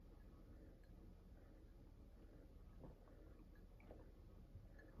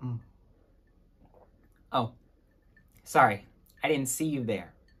Oh, sorry. I didn't see you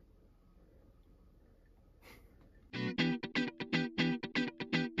there.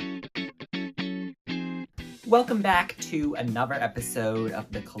 Welcome back to another episode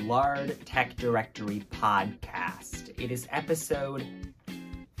of the Collard Tech Directory podcast. It is episode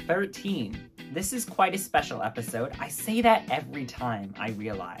 13. This is quite a special episode. I say that every time, I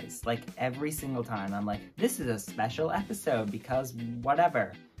realize. Like, every single time. I'm like, this is a special episode because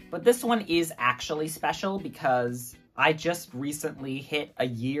whatever. But this one is actually special because I just recently hit a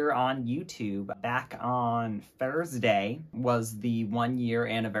year on YouTube. Back on Thursday was the 1-year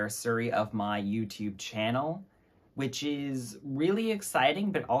anniversary of my YouTube channel, which is really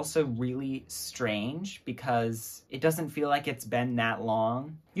exciting, but also really strange because it doesn't feel like it's been that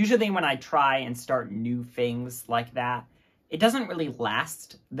long. Usually when I try and start new things like that, it doesn't really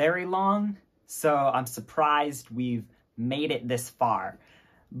last very long, so I'm surprised we've made it this far.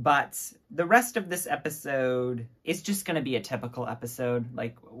 But the rest of this episode is just going to be a typical episode.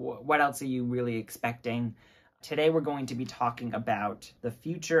 Like, what else are you really expecting? Today we're going to be talking about the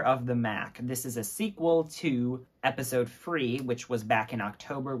future of the Mac. This is a sequel to episode 3, which was back in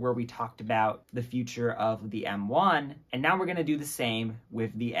October, where we talked about the future of the M1. And now we're going to do the same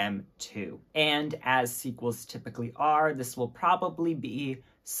with the M2. And as sequels typically are, this will probably be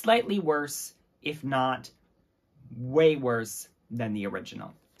slightly worse, if not way worse than the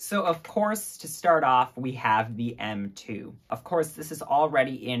original. So, of course, to start off, we have the M2. Of course, this is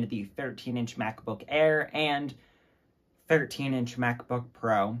already in the 13-inch MacBook Air and 13-inch MacBook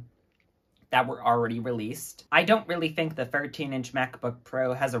Pro that were already released. I don't really think the 13-inch MacBook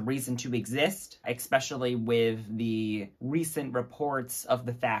Pro has a reason to exist, especially with the recent reports of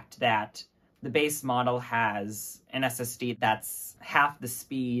the fact that the base model has an SSD that's half the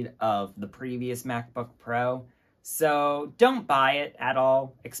speed of the previous MacBook Pro. So don't buy it at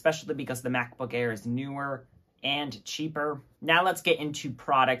all, especially because the MacBook Air is newer and cheaper. Now let's get into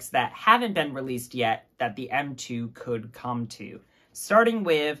products that haven't been released yet that the M2 could come to. Starting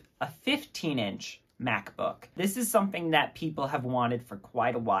with a 15-inch MacBook. This is something that people have wanted for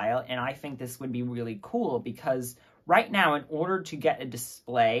quite a while, and I think this would be really cool because right now, in order to get a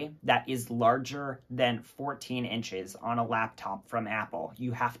display that is larger than 14 inches on a laptop from Apple,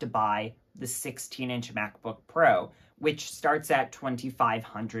 you have to buy the 16-inch MacBook Pro, which starts at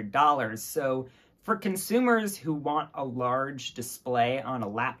 $2,500. So for consumers who want a large display on a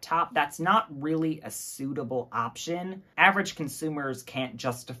laptop, that's not really a suitable option. Average consumers can't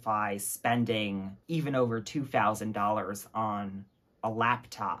justify spending even over $2,000 on a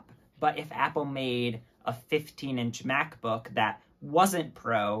laptop. But if Apple made a 15-inch MacBook that wasn't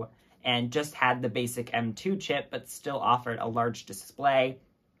Pro and just had the basic M2 chip but still offered a large display,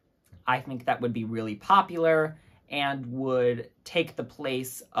 I think that would be really popular and would take the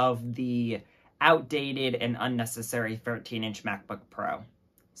place of the outdated and unnecessary 13-inch MacBook Pro.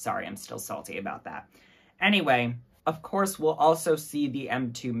 Sorry, I'm still salty about that. Anyway, of course, we'll also see the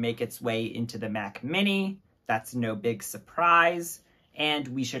M2 make its way into the Mac Mini. That's no big surprise. And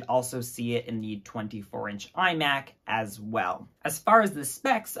we should also see it in the 24-inch iMac as well. As far as the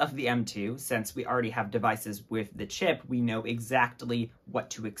specs of the M2, since we already have devices with the chip, we know exactly what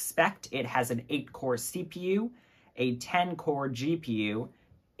to expect. It has an 8-core CPU, a 10-core GPU,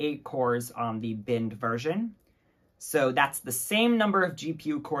 8 cores on the binned version. So that's the same number of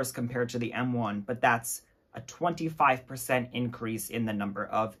GPU cores compared to the M1, but that's a 25% increase in the number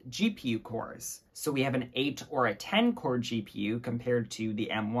of GPU cores. So we have an 8 or a 10-core GPU compared to the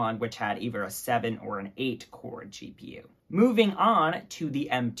M1, which had either a 7 or an 8-core GPU. Moving on to the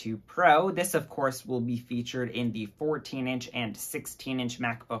M2 Pro, this of course will be featured in the 14-inch and 16-inch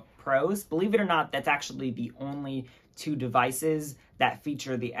MacBook Pros. Believe it or not, that's actually the only two devices that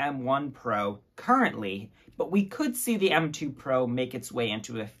feature the M1 Pro currently, but we could see the M2 Pro make its way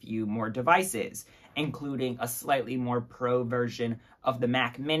into a few more devices, including a slightly more Pro version of the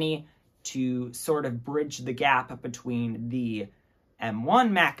Mac Mini to sort of bridge the gap between the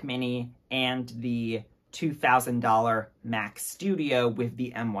M1 Mac Mini and the $2,000 Mac Studio with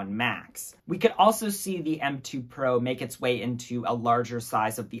the M1 Max. We could also see the M2 Pro make its way into a larger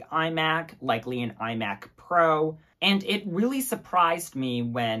size of the iMac, likely an iMac Pro. And it really surprised me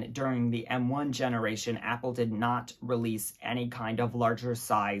when, during the M1 generation, Apple did not release any kind of larger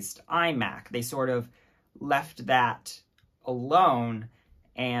sized iMac. They sort of left that alone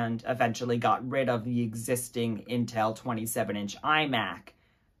and eventually got rid of the existing Intel 27-inch iMac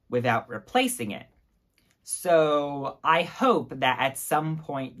without replacing it. So I hope that at some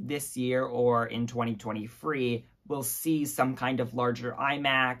point this year or in 2023, we'll see some kind of larger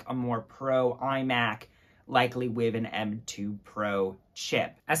iMac, a more pro iMac, likely with an M2 Pro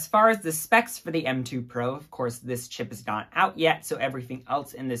chip. As far as the specs for the M2 Pro, of course, this chip is not out yet, so everything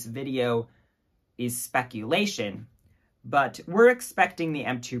else in this video is speculation. But we're expecting the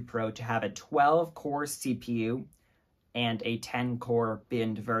M2 Pro to have a 12-core CPU and a 10-core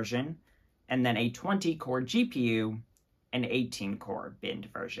binned version, and then a 20-core GPU and 18-core binned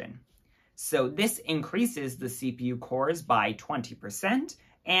version. So this increases the CPU cores by 20%,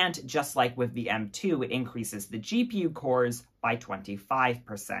 and just like with the M2, it increases the GPU cores by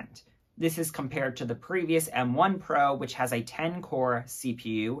 25%. This is compared to the previous M1 Pro, which has a 10-core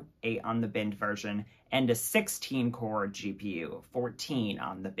CPU, 8 on the binned version, and a 16-core GPU, 14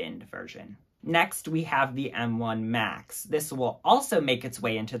 on the binned version. Next, we have the M1 Max. This will also make its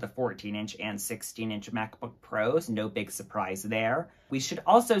way into the 14-inch and 16-inch MacBook Pros, no big surprise there. We should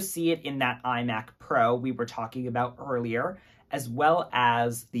also see it in that iMac Pro we were talking about earlier, as well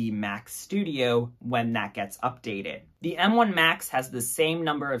as the Mac Studio when that gets updated. The M1 Max has the same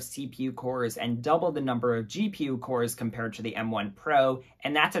number of CPU cores and double the number of GPU cores compared to the M1 Pro,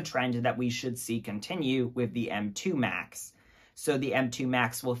 and that's a trend that we should see continue with the M2 Max. So the M2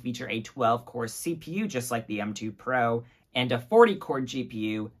 Max will feature a 12-core CPU just like the M2 Pro, and a 40-core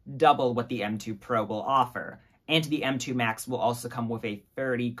GPU, double what the M2 Pro will offer. And the M2 Max will also come with a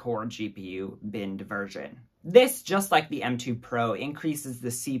 30-core GPU binned version. This, just like the M2 Pro, increases the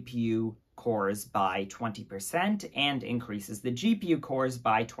CPU cores by 20% and increases the GPU cores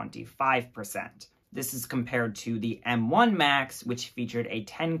by 25%. This is compared to the M1 Max, which featured a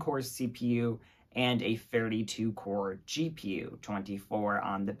 10-core CPU and a 32-core GPU, 24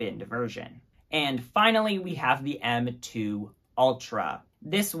 on the binned version. And finally, we have the M2 Ultra.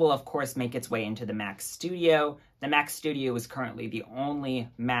 This will, of course, make its way into the Mac Studio. The Mac Studio is currently the only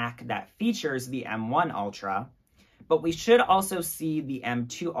Mac that features the M1 Ultra, but we should also see the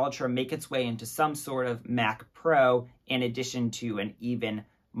M2 Ultra make its way into some sort of Mac Pro, in addition to an even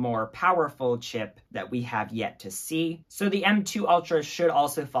more powerful chip that we have yet to see. So the M2 Ultra should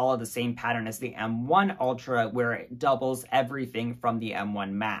also follow the same pattern as the M1 Ultra, where it doubles everything from the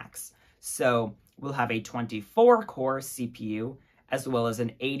M1 Max. So we'll have a 24-core CPU, as well as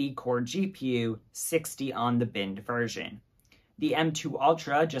an 80-core GPU, 60 on the binned version. The M2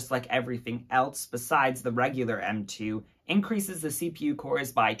 Ultra, just like everything else besides the regular M2, increases the CPU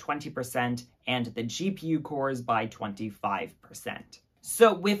cores by 20% and the GPU cores by 25%.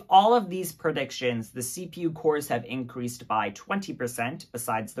 So with all of these predictions, the CPU cores have increased by 20%,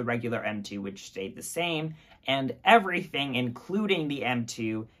 besides the regular M2, which stayed the same, and everything, including the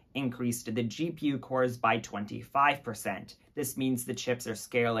M2, increased the GPU cores by 25%. This means the chips are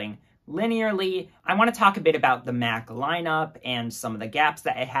scaling linearly. I want to talk a bit about the Mac lineup and some of the gaps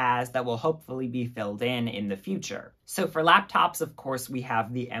that it has that will hopefully be filled in the future. So for laptops, of course, we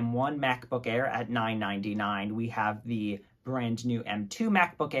have the M1 MacBook Air at $999. We have the brand new M2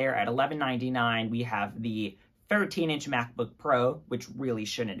 MacBook Air at $1199. We have the 13-inch MacBook Pro, which really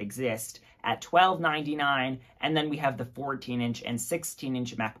shouldn't exist, at $1299, and then we have the 14-inch and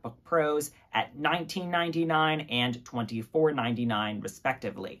 16-inch MacBook Pros at $1999 and $2499,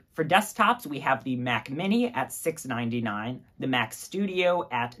 respectively. For desktops, we have the Mac Mini at $699, the Mac Studio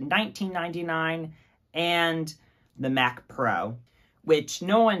at $1999, and the Mac Pro, which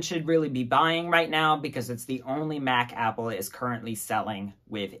no one should really be buying right now because it's the only Mac Apple is currently selling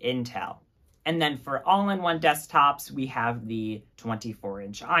with Intel. And then for all-in-one desktops, we have the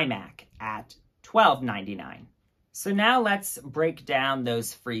 24-inch iMac at $1299. So now let's break down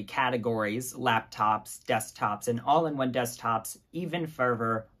those free categories, laptops, desktops, and all-in-one desktops, even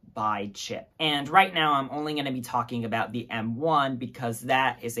further by chip. And right now, I'm only going to be talking about the M1 because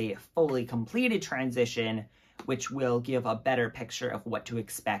that is a fully completed transition, which will give a better picture of what to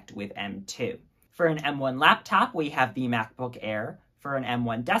expect with M2. For an M1 laptop, we have the MacBook Air. For an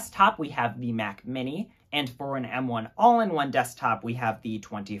M1 desktop, we have the Mac Mini, and for an M1 all-in-one desktop, we have the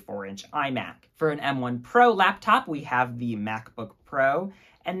 24-inch iMac. For an M1 Pro laptop, we have the MacBook Pro,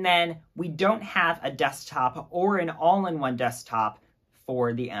 and then we don't have a desktop or an all-in-one desktop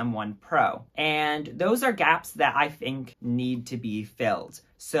for the M1 Pro. And those are gaps that I think need to be filled.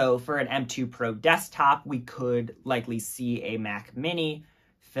 So for an M2 Pro desktop, we could likely see a Mac Mini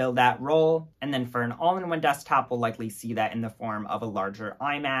fill that role, and then for an all-in-one desktop, we'll likely see that in the form of a larger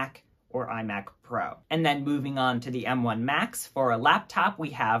iMac or iMac Pro. And then moving on to the M1 Max, for a laptop,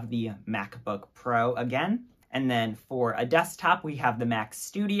 we have the MacBook Pro again, and then for a desktop, we have the Mac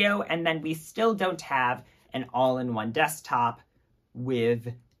Studio, and then we still don't have an all-in-one desktop with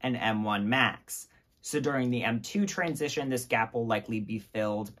an M1 Max. So during the M2 transition, this gap will likely be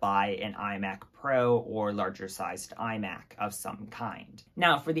filled by an iMac Pro or larger sized iMac of some kind.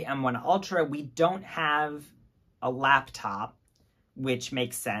 Now for the M1 Ultra, we don't have a laptop, which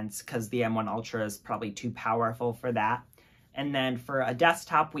makes sense because the M1 Ultra is probably too powerful for that. And then for a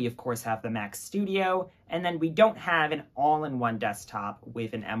desktop, we of course have the Mac Studio, and then we don't have an all-in-one desktop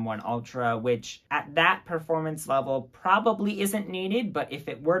with an M1 Ultra, which at that performance level probably isn't needed, but if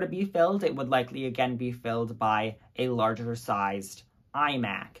it were to be filled, it would likely again be filled by a larger sized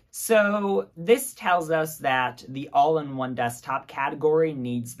iMac. So this tells us that the all-in-one desktop category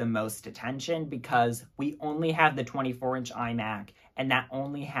needs the most attention because we only have the 24-inch iMac and that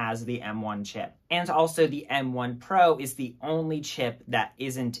only has the M1 chip. And also the M1 Pro is the only chip that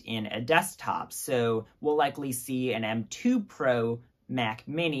isn't in a desktop, so we'll likely see an M2 Pro Mac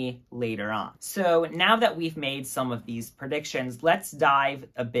Mini later on. So now that we've made some of these predictions, let's dive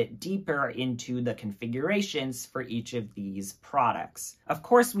a bit deeper into the configurations for each of these products. Of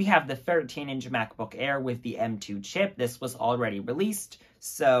course, we have the 13-inch MacBook Air with the M2 chip. This was already released,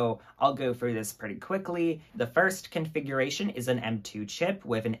 so I'll go through this pretty quickly. The first configuration is an M2 chip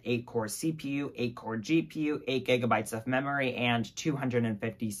with an 8-core CPU, 8-core GPU, 8 gigabytes of memory, and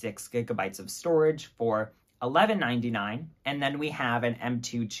 256 gigabytes of storage for $11.99, and then we have an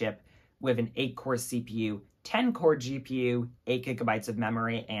M2 chip with an 8-core CPU, 10-core GPU, 8 gigabytes of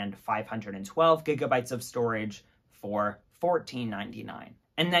memory, and 512 gigabytes of storage for $14.99.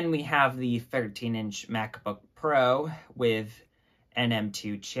 And then we have the 13-inch MacBook Pro with an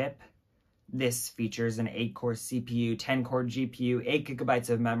M2 chip. This features an 8-core CPU, 10-core GPU, 8 gigabytes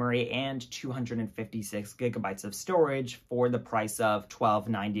of memory, and 256 gigabytes of storage for the price of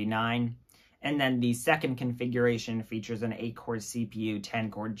 $12.99. And then the second configuration features an 8-core CPU,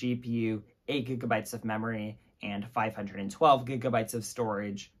 10-core GPU, 8 gigabytes of memory, and 512 gigabytes of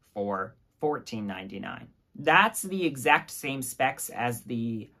storage for $14.99. That's the exact same specs as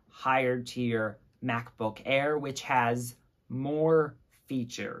the higher tier MacBook Air, which has more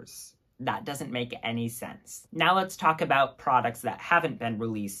features. That doesn't make any sense. Now let's talk about products that haven't been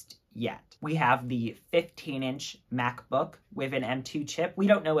released yet. We have the 15-inch MacBook with an M2 chip. We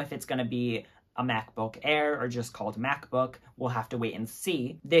don't know if it's going to be a MacBook Air or just called MacBook. We'll have to wait and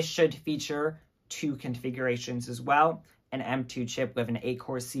see. This should feature two configurations as well. An M2 chip with an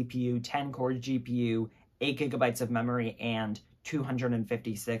 8-core CPU, 10-core GPU, 8 gigabytes of memory, and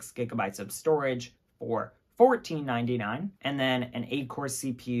 256 gigabytes of storage for $14.99, and then an 8-core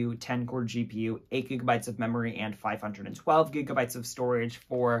CPU, 10-core GPU, 8 gigabytes of memory, and 512 gigabytes of storage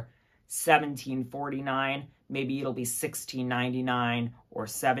for $17.49. Maybe it'll be $16.99 or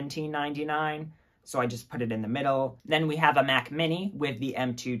 $17.99. So I just put it in the middle. Then we have a Mac Mini with the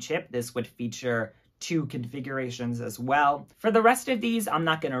M2 chip. This would feature two configurations as well. For the rest of these, I'm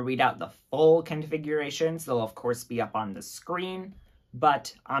not going to read out the full configurations. They'll of course be up on the screen,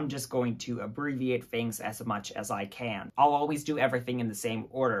 but I'm just going to abbreviate things as much as I can. I'll always do everything in the same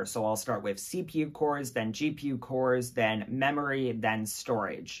order, so I'll start with CPU cores, then GPU cores, then memory, then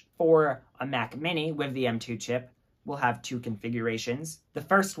storage. For a Mac Mini with the M2 chip, we'll have two configurations. The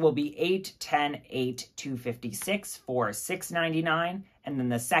first will be 810/8 for $699, and then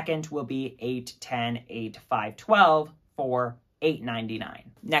the second will be 810/8 for $899.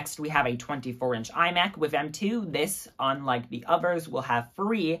 Next, we have a 24-inch iMac with M2. This, unlike the others, will have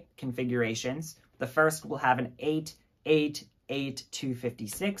three configurations. The first will have an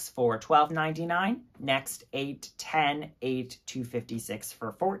 810/8 for $12.99. Next, 810/8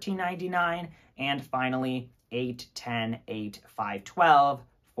 for $14.99. And finally, 810/8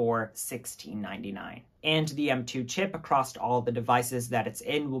 for $16.99. And the M2 chip across all the devices that it's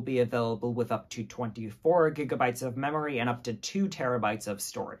in will be available with up to 24 gigabytes of memory and up to 2 terabytes of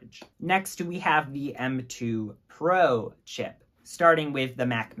storage. Next, we have the M2 Pro chip. Starting with the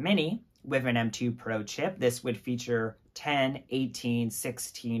Mac Mini with an M2 Pro chip, this would feature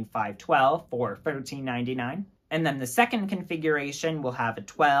 10/18/16/512 for $13.99. And then the second configuration will have a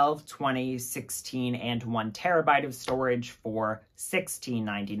 12, 20, 16, and 1 terabyte of storage for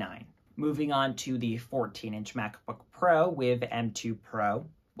 $16.99. Moving on to the 14-inch MacBook Pro with M2 Pro,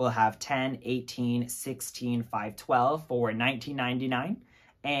 we'll have 10/18/16/512 for $19.99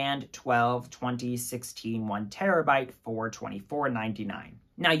 and 12, 20, 16, 1 terabyte for $24.99.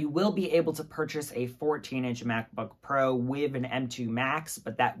 Now, you will be able to purchase a 14-inch MacBook Pro with an M2 Max,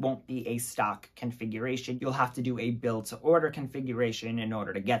 but that won't be a stock configuration. You'll have to do a build-to-order configuration in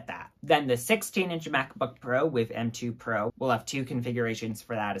order to get that. Then the 16-inch MacBook Pro with M2 Pro will have two configurations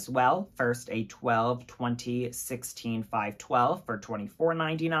for that as well. First, a 12, 20, 16/512 for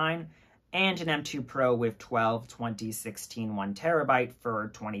 $24.99, and an M2 Pro with 12, 20, 16, 1TB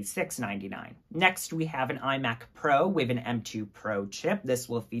for $26.99. Next, we have an iMac Pro with an M2 Pro chip. This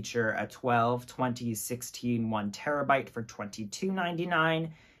will feature a 12, 20, 16, 1TB for $22.99.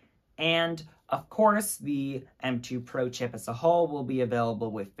 And of course, the M2 Pro chip as a whole will be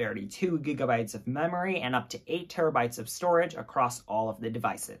available with 32GB of memory and up to 8TB of storage across all of the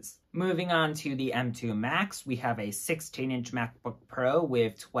devices. Moving on to the M2 Max, we have a 16-inch MacBook Pro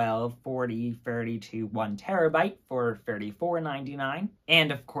with 12, 40, 32, 1TB for $34.99.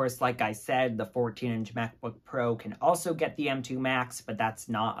 And of course, like I said, the 14-inch MacBook Pro can also get the M2 Max, but that's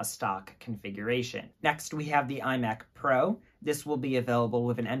not a stock configuration. Next, we have the iMac Pro. This will be available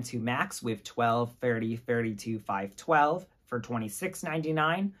with an M2 Max with 12, 30, 32, 512 for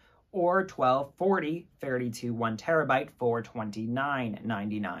 $26.99, or 12, 40, 32, 1TB for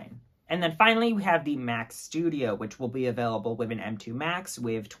 $29.99. And then finally, we have the Mac Studio, which will be available with an M2 Max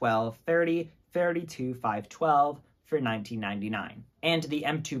with 12, 30, 32, 512 for $19.99. And the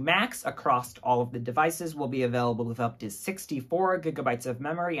M2 Max across all of the devices will be available with up to 64GB of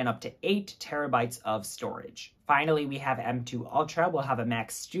memory and up to 8TB of storage. Finally, we have M2 Ultra. We'll have a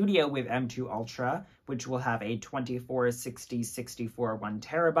Mac Studio with M2 Ultra, which will have a 24, 60, 64,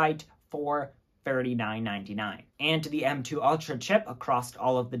 1TB for $39.99. And the M2 Ultra chip across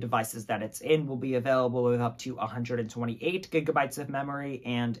all of the devices that it's in will be available with up to 128GB of memory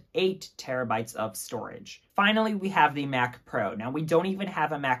and 8TB of storage. Finally, we have the Mac Pro. Now, we don't even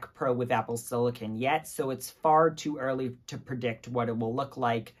have a Mac Pro with Apple Silicon yet, so it's far too early to predict what it will look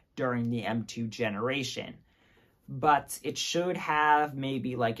like during the M2 generation. But it should have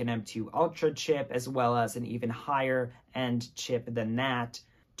maybe like an M2 Ultra chip as well as an even higher end chip than that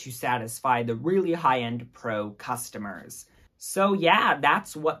to satisfy the really high-end Pro customers. So yeah,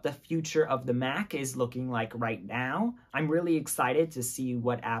 that's what the future of the Mac is looking like right now. I'm really excited to see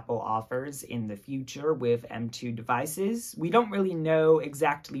what Apple offers in the future with M2 devices. We don't really know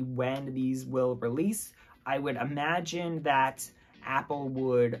exactly when these will release. I would imagine that Apple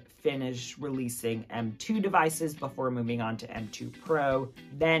would finish releasing M2 devices before moving on to M2 Pro,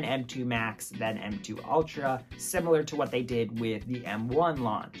 then M2 Max, then M2 Ultra, similar to what they did with the M1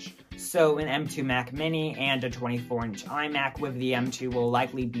 launch. So an M2 Mac Mini and a 24-inch iMac with the M2 will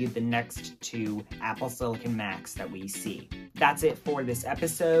likely be the next two Apple Silicon Macs that we see. That's it for this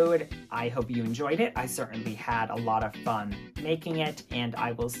episode. I hope you enjoyed it. I certainly had a lot of fun making it, and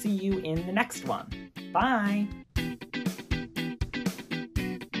I will see you in the next one. Bye!